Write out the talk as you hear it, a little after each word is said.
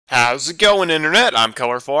How's it going, Internet? I'm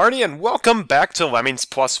Colorful Arty, and welcome back to Lemmings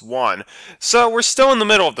Plus I. So, we're still in the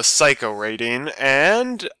middle of the Psycho rating,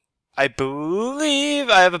 and I believe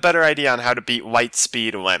I have a better idea on how to beat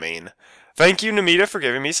Lightspeed Lemming. Thank you, Namita, for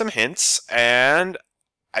giving me some hints, and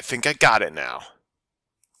I think I got it now.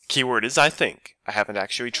 Keyword is I think. I haven't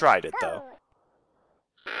actually tried it, though.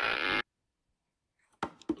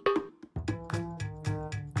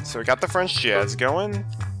 So we got the French jazz going.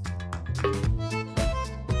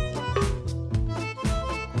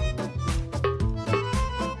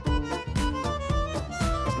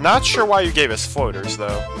 Not sure why you gave us floaters,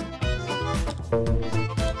 though.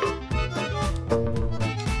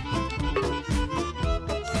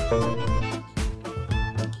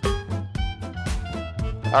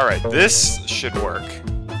 Alright, this should work.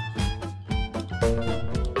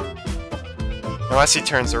 Unless he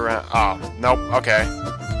turns around. Oh, nope, okay.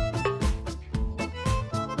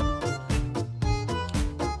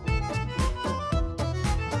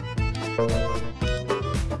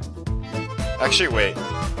 Actually, wait.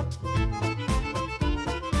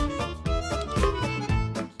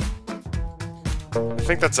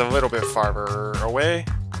 I think that's a little bit farther away.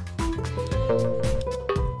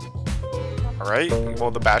 Alright,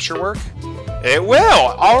 will the basher work? It will!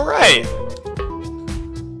 Alright!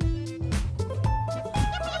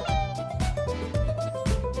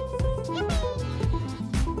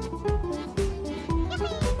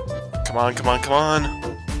 Come on, come on, come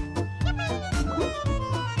on!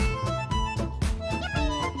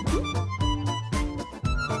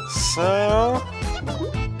 So...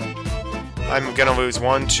 I'm gonna lose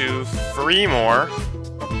 1, 2, 3 more.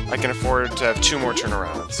 I can afford to have 2 more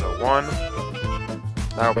turnarounds. So 1.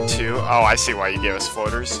 That'll be 2. Oh, I see why you gave us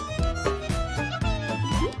floaters.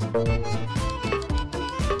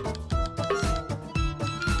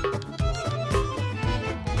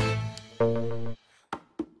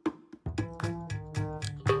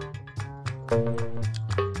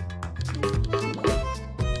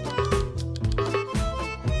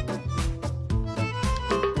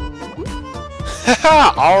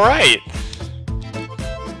 Haha! Alright!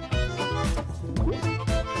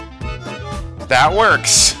 That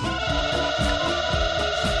works!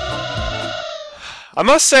 I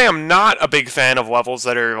must say I'm not a big fan of levels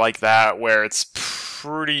that are like that, where it's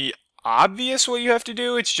pretty obvious what you have to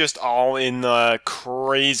do. It's just all in the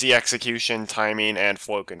crazy execution, timing, and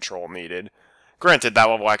flow control needed. Granted, that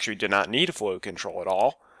level actually did not need flow control at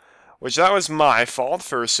all, which that was my fault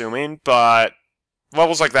for assuming, but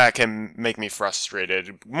levels like that can make me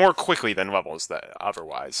frustrated more quickly than levels that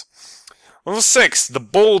otherwise. Level 6, the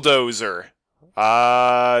Bulldozer.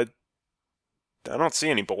 I don't see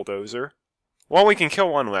any Bulldozer. Well, we can kill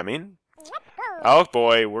one Lemming. Oh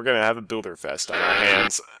boy, we're gonna have a Builder Fest on our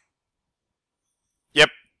hands. Yep,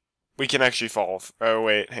 we can actually fall. Oh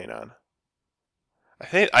wait, hang on.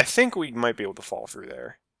 I think we might be able to fall through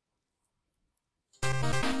there.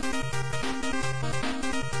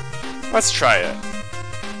 Let's try it.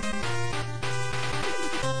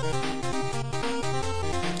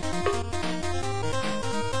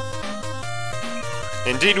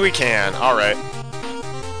 Indeed we can. Alright.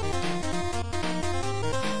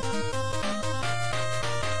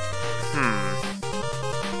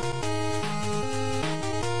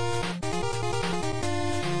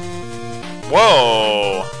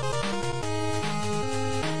 Whoa!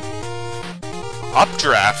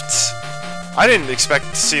 Updrafts? I didn't expect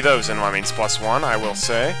to see those in Lemmings Plus I, I will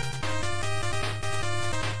say.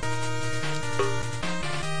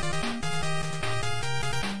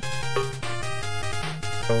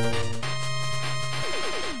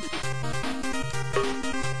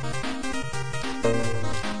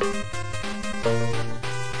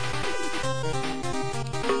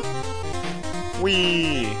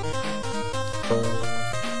 Whee!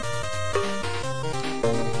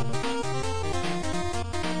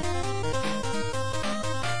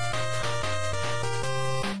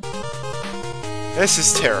 This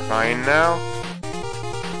is terrifying now.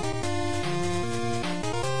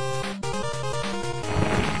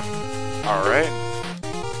 Alright.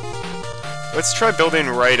 Let's try building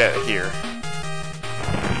right at here.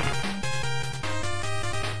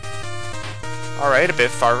 Alright, a bit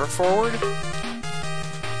farther forward.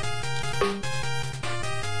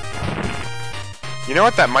 You know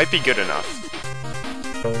what? That might be good enough.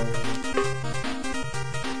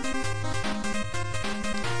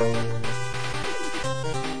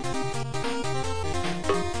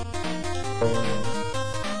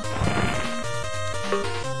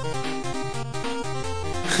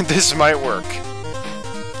 This might work.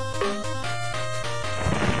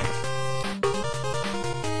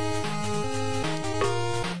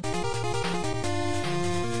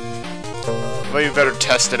 But you better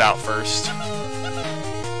test it out first.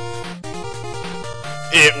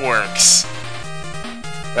 It works.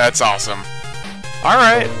 That's awesome.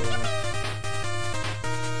 Alright.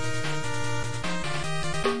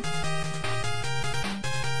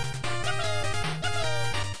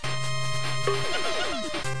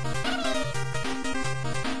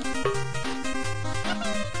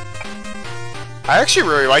 I actually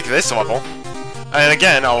really like this level. And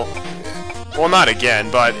again, well, not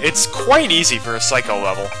again, but it's quite easy for a Psycho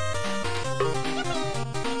level.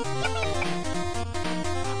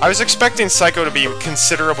 I was expecting Psycho to be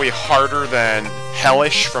considerably harder than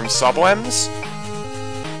Hellish from Sublems,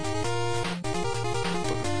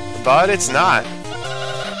 but it's not.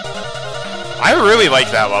 I really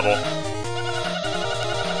like that level.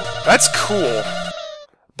 That's cool.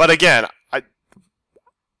 But again,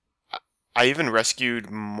 I even rescued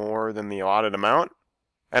more than the allotted amount,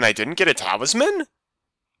 and I didn't get a talisman?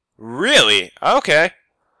 Really? Okay.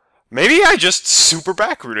 Maybe I just super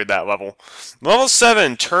backrouted that level. Level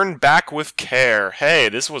 7, turn back with care. Hey,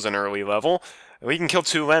 this was an early level. We can kill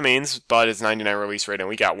 2 lemmings, but it's 99 release rate and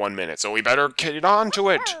we got 1 minute, so we better get on to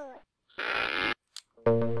it.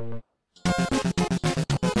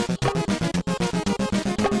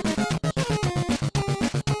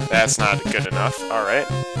 That's not good enough. Alright.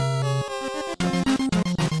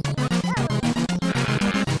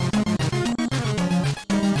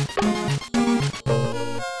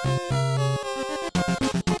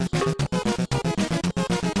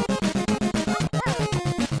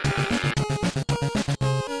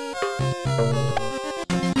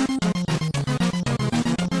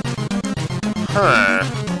 Huh.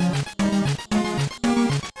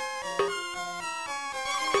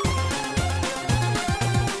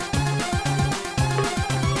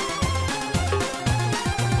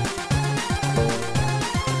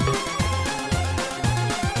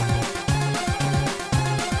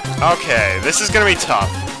 Okay, this is gonna be tough.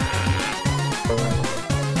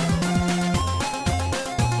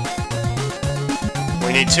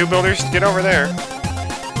 We need 2 builders to get over there.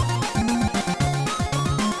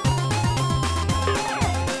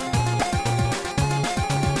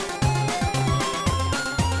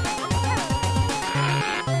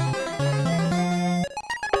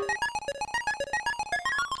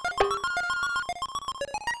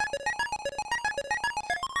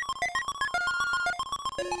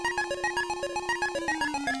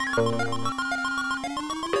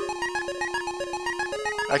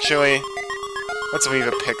 Actually, let's leave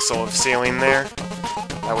a pixel of ceiling there.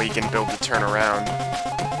 That way you can build the turnaround.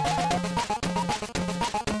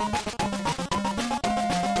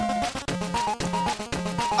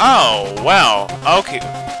 Oh, well, okay.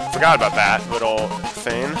 Forgot about that little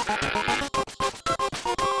thing.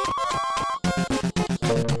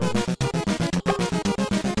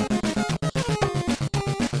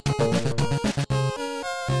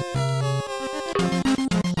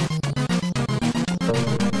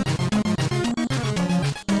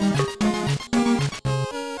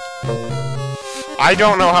 I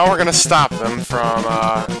don't know how we're gonna stop them from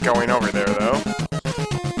going over there, though.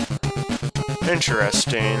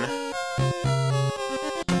 Interesting.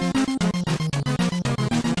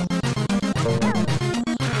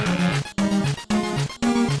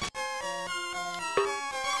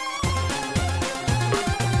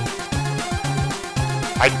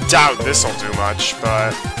 I doubt this'll do much,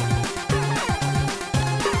 but...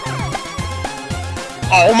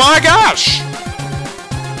 Oh my gosh!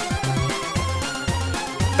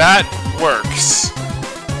 That works.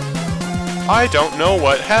 I don't know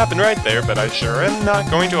what happened right there, but I sure am not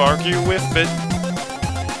going to argue with it.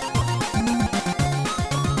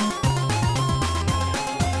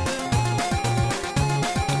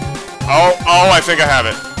 Oh, I think I have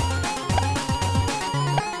it.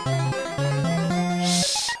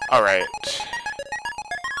 Alright.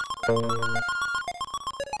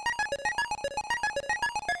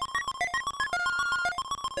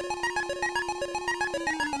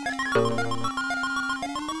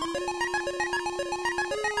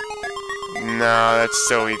 No, that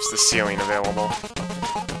still leaves the ceiling available.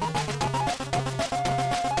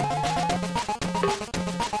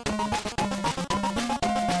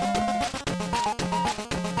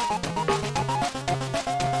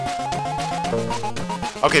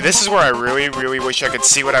 Okay, this is where I really, really wish I could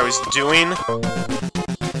see what I was doing.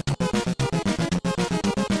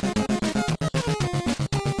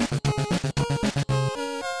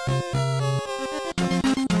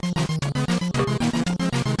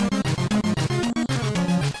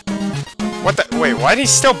 What the? Wait, why is he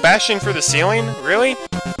still bashing for the ceiling? Really?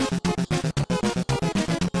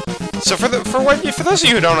 So for those of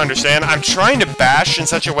you who don't understand, I'm trying to bash in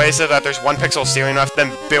such a way so that there's 1 pixel ceiling left,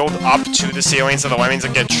 then build up to the ceiling so the lemmings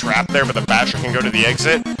will get trapped there, but the basher can go to the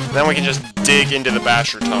exit. Then we can just dig into the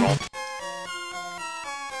basher tunnel.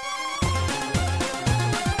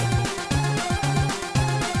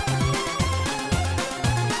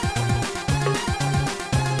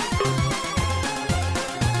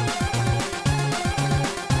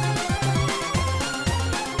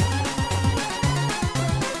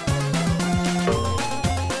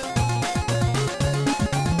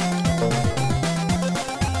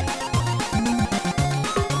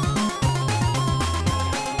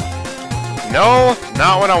 No,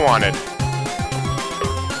 not what I wanted.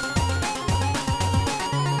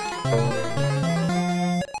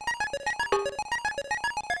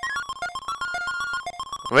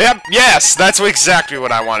 Yep, yes, that's exactly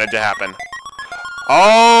what I wanted to happen.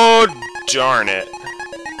 Oh, darn it.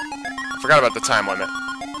 Forgot about the time limit.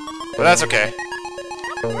 But that's okay.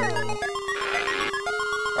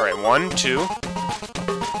 Alright, 1, 2...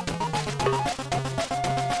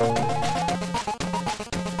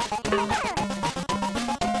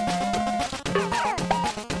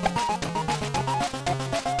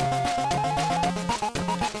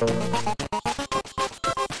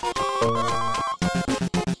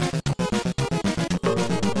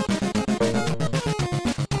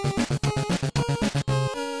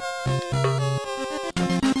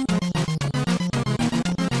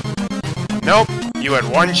 Nope, you had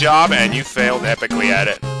 1 job and you failed epically at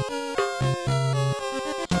it.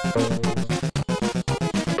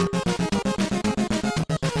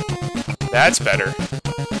 That's better.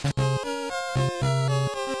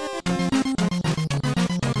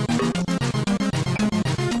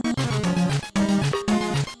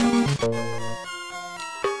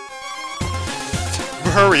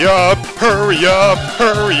 Hurry up! Hurry up!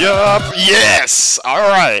 Hurry up! Yes!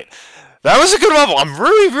 Alright. That was a good level. I'm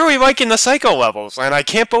really, really liking the psycho levels, and I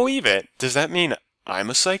can't believe it. Does that mean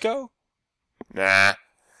I'm a psycho? Nah.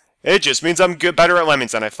 It just means I'm better at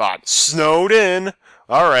lemmings than I thought. Snowed in!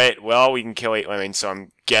 Alright, well, we can kill 8 lemmings, so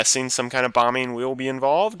I'm guessing some kind of bombing will be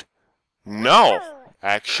involved? No!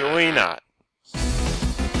 Actually not.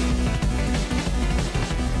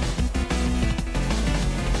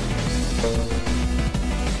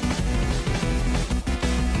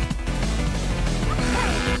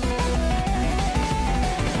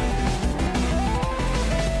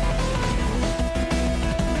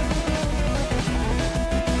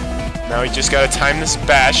 Now we just gotta time this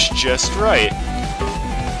bash just right.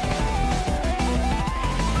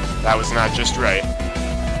 That was not just right.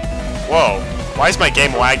 Whoa. Why is my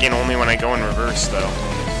game lagging only when I go in reverse, though?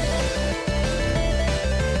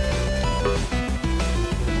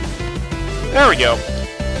 There we go.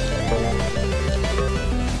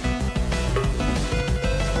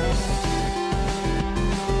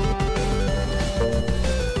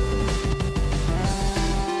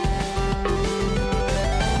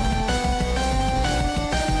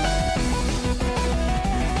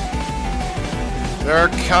 They're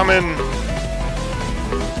coming.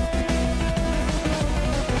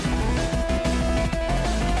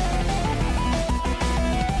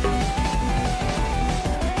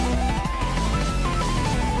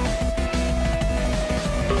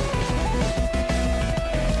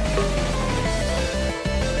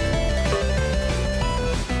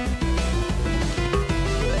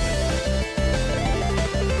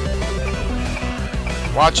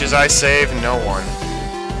 Watch as I save no one.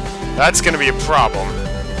 That's gonna be a problem.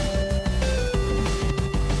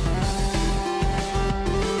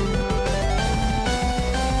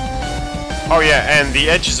 Oh yeah, and the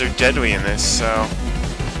edges are deadly in this, so...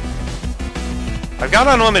 I've got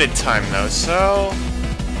unlimited time though, so...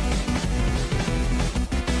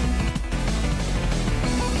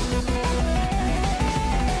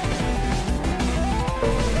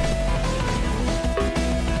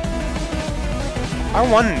 I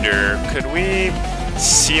wonder, could we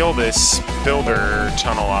seal this builder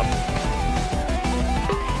tunnel up?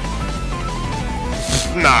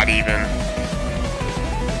 Not even.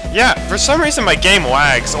 Yeah, for some reason my game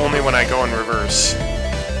lags only when I go in reverse.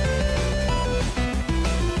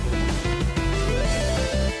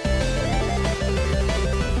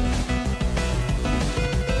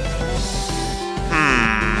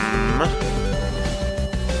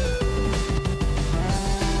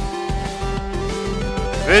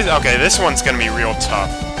 Okay, this one's gonna be real tough.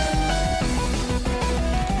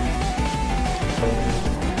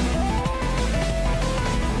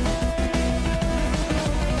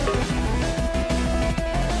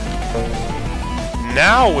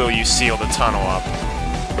 Now will you seal the tunnel up?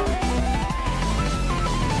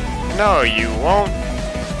 No, you won't.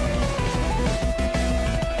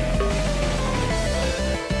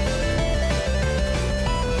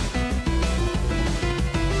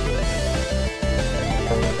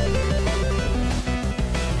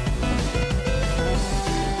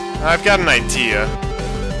 I've got an idea,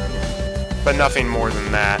 but nothing more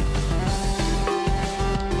than that.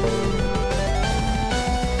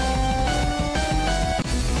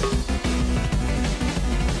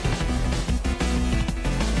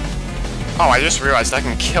 Oh, I just realized I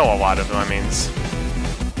can kill a lot of lemmings.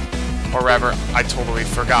 Or rather, I totally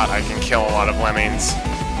forgot I can kill a lot of lemmings.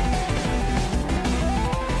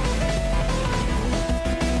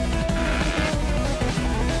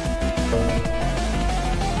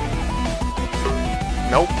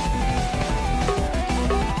 Nope.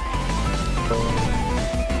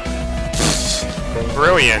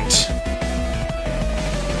 Brilliant.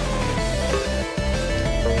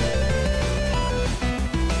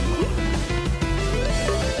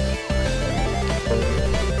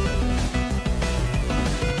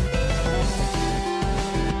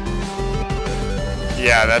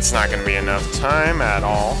 Yeah, that's not gonna be enough time at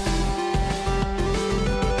all.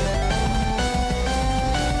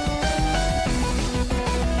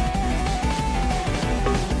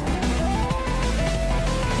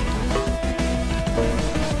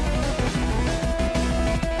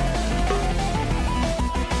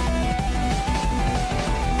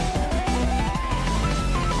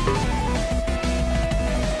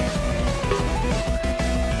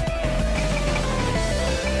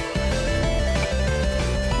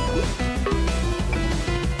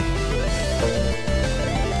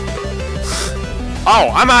 Oh,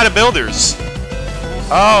 I'm out of builders!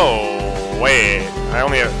 Oh, wait. I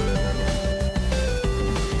only have...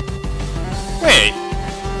 Wait.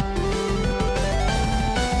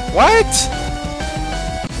 What?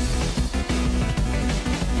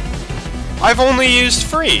 I've only used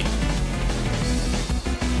free.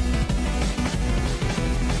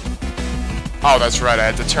 Oh, that's right, I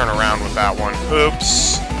had to turn around with that one.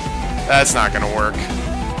 Oops. That's not gonna work.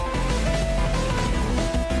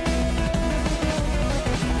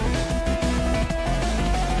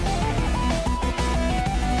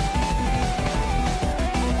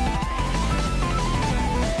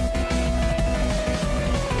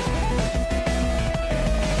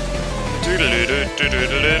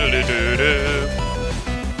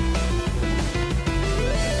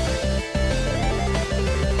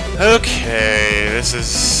 Okay, this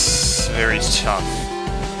is very tough.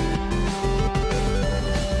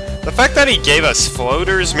 The fact that he gave us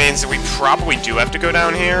floaters means that we probably do have to go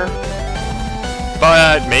down here.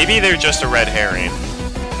 But maybe they're just a red herring.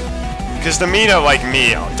 Because the Mina, like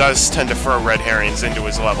me, does tend to throw red herrings into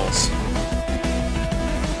his levels.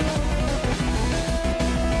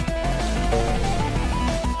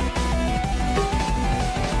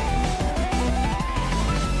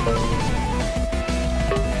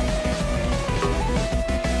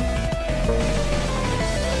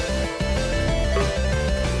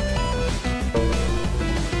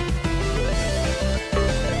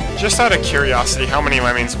 Just out of curiosity, how many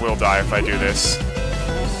lemmings will die if I do this?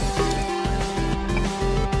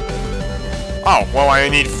 Oh, well, I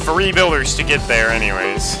need 3 builders to get there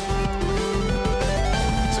anyways.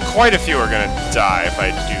 So quite a few are gonna die if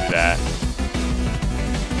I do that.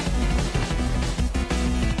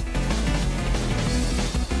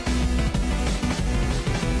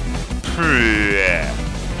 Yeah.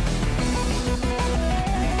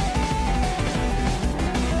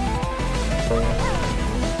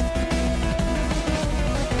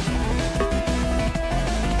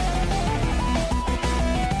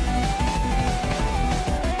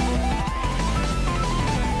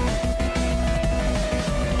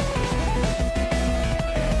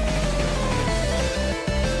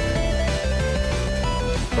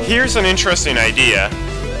 Here's an interesting idea.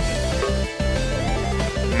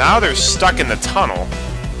 Now they're stuck in the tunnel.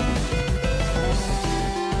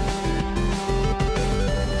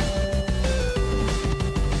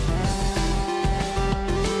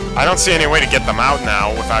 I don't see any way to get them out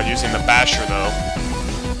now without using the basher, though.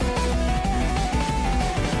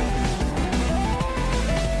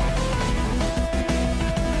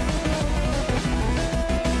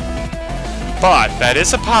 But that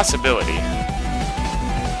is a possibility.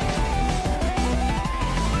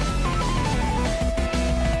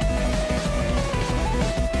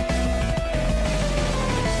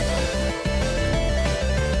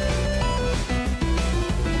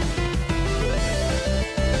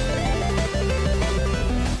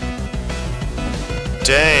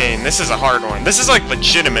 Dang, this is a hard one. This is like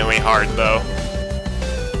legitimately hard, though.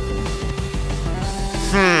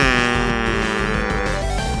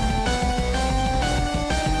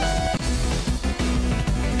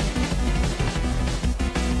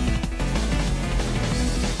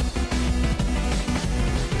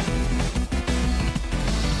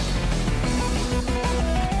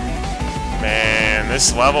 Man,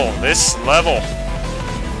 this level, this level.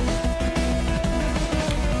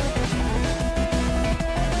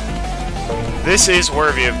 This is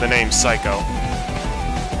worthy of the name Psycho.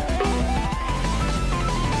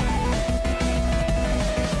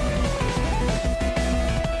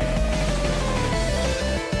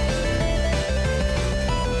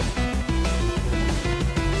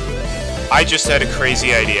 I just had a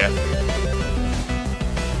crazy idea.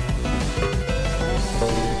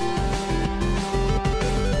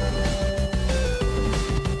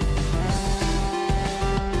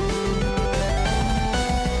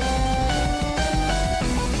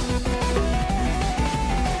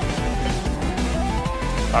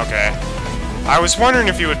 Okay. I was wondering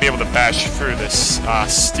if you would be able to bash through this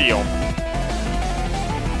steel.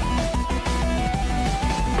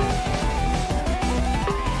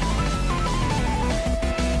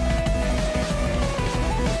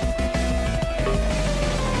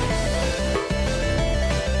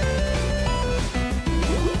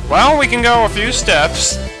 Well, we can go a few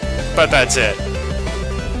steps, but that's it.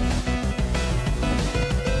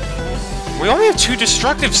 We only have 2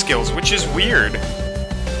 destructive skills, which is weird.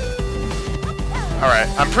 Alright,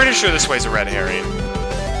 I'm pretty sure this way's a red herring.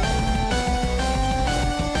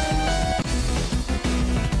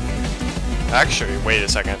 Actually, wait a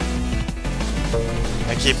second.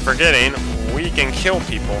 I keep forgetting, we can kill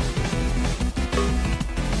people.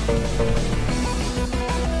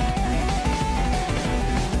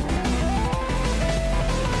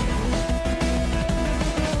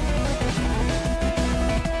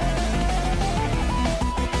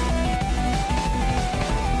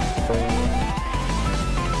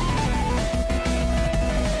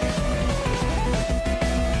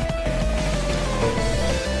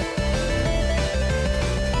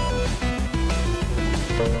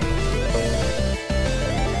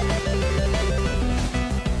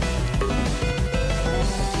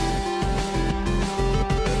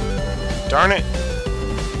 Darn it.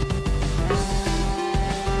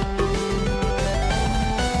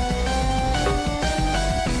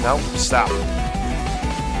 Nope, stop.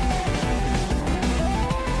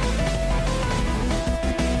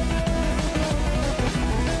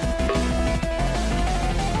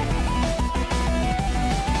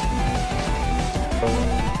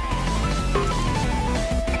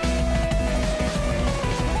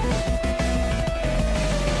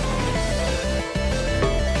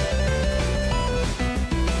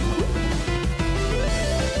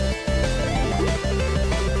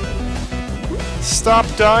 Stop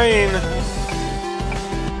dying!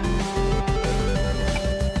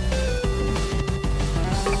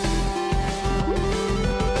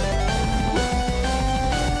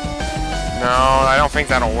 No, I don't think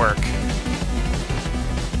that'll work.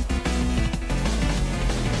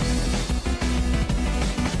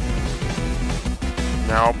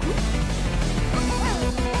 Nope.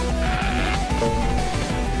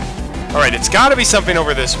 Alright, it's gotta be something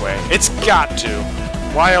over this way. It's got to.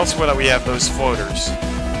 Why else would we have those floaters?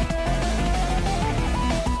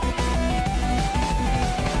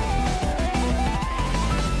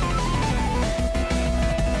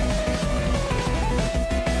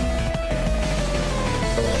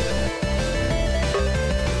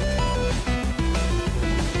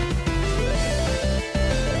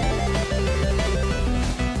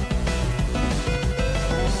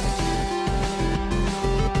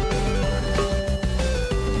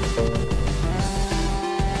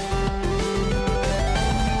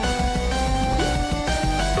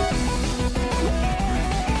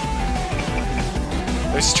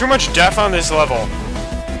 There's too much death on this level.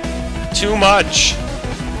 Too much.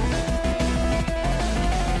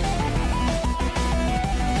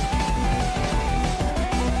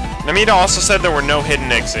 Namita also said there were no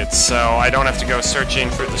hidden exits, so I don't have to go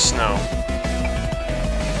searching through the snow.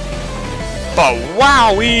 But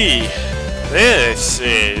wowee! This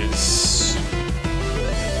is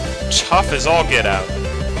tough as all get out.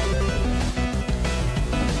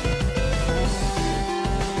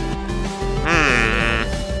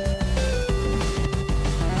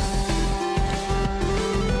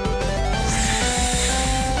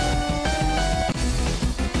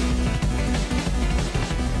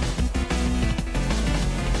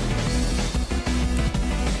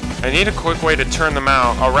 I need a quick way to turn them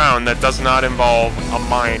around that does not involve a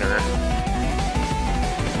miner.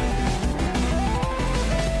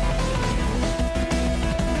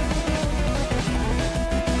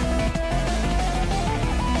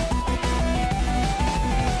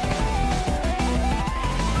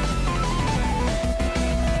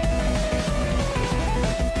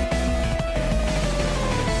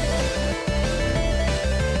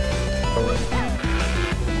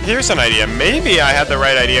 here's an idea. Maybe I had the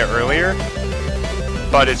right idea earlier,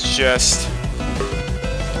 but it's just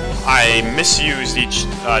I misused each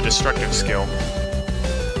destructive skill.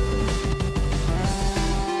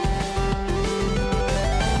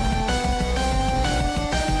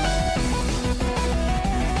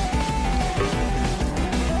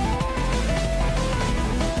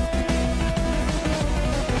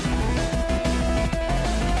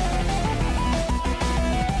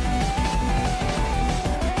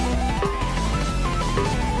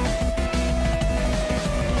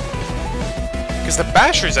 Because the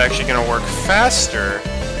basher is actually going to work faster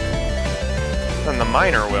than the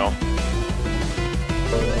miner will.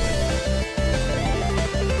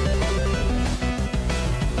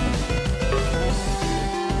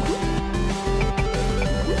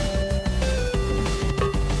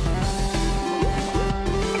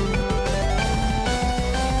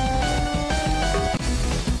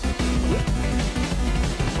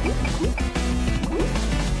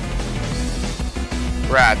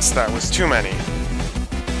 Rats, that was too many.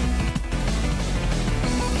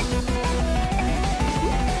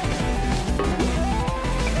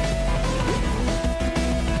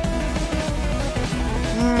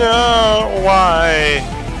 No, why?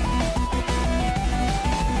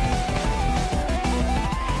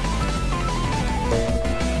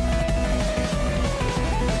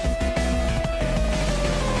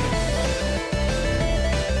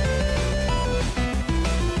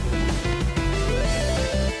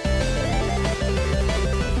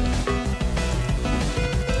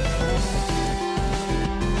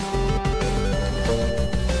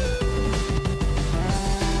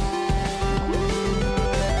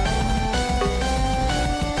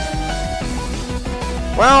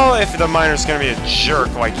 Well, if the miner's gonna be a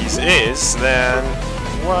jerk like he is, then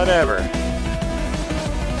whatever.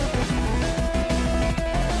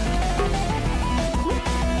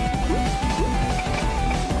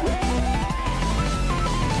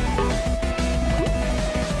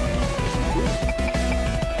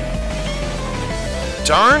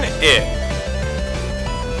 Darn it.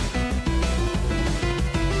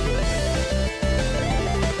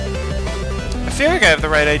 I feel like I have the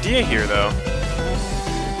right idea here, though.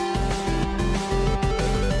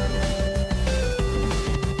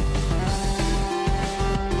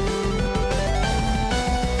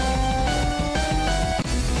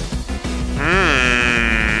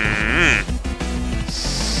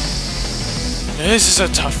 This is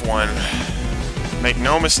a tough one. Make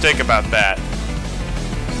no mistake about that.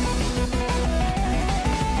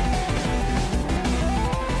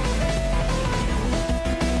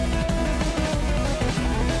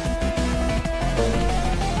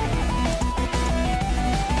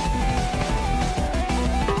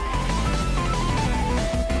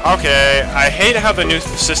 Okay, I hate how the new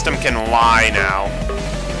system can lie now.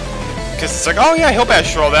 Because it's like, oh yeah, he'll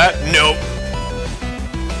bash roll that. Nope.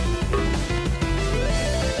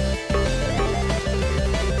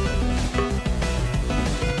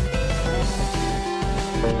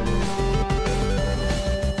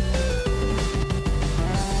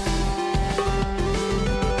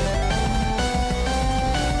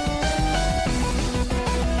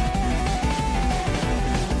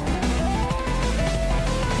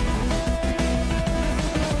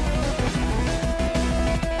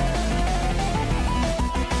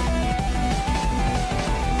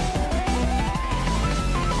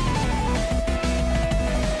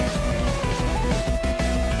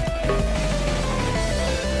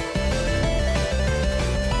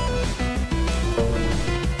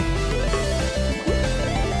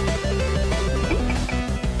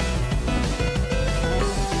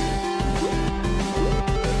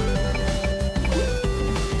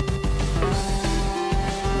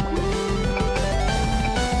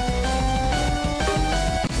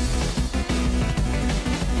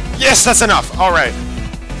 Yes, that's enough. All right.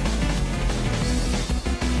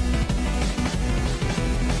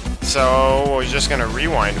 So we're just gonna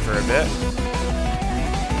rewind for a bit.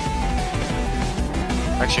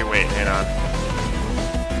 Actually, wait, hang on.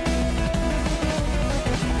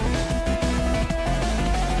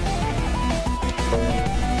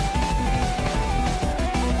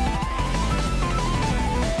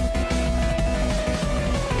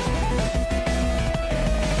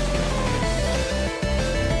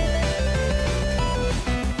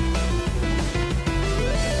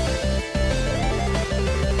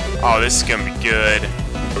 Oh, this is gonna be good.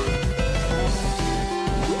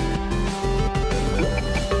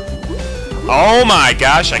 Oh my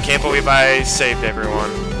gosh, I can't believe I saved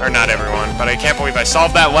everyone. Or not everyone, but I can't believe I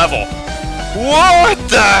solved that level. What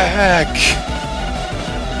the heck?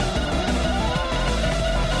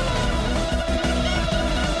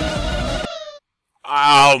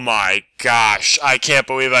 Oh my gosh, I can't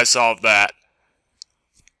believe I solved that.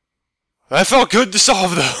 That felt good to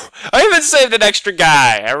solve, though. I even saved an extra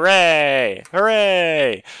guy. Hooray!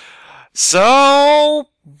 Hooray! So,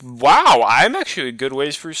 wow, I'm actually a good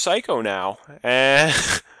ways through Psycho now. And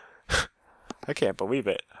I can't believe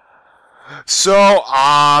it. So,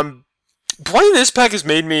 playing this pack has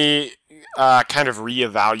made me kind of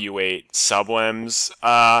reevaluate Sublims.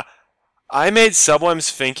 I made Sublims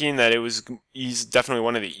thinking that it was definitely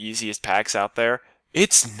one of the easiest packs out there.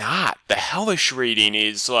 It's not. The Hellish rating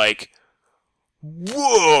is like,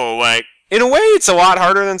 whoa, like, in a way it's a lot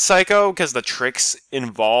harder than Psycho, because the tricks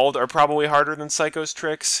involved are probably harder than Psycho's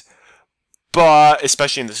tricks, but,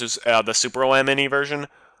 especially in the Super Lemony version.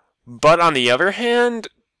 But on the other hand,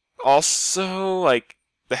 also, like,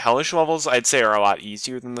 the Hellish levels, I'd say, are a lot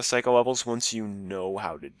easier than the Psycho levels once you know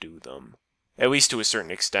how to do them. At least to a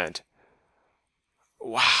certain extent.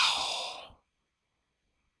 Wow.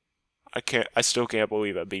 I still can't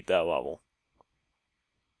believe I beat that level.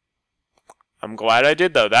 I'm glad I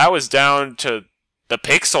did, though. That was down to the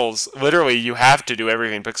pixels. Literally, you have to do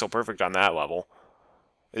everything pixel perfect on that level.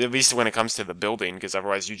 At least when it comes to the building, because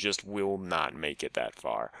otherwise you just will not make it that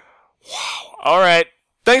far. Wow. Alright.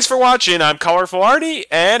 Thanks for watching. I'm Colorful Arty,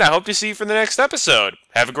 and I hope to see you for the next episode.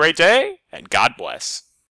 Have a great day, and God bless.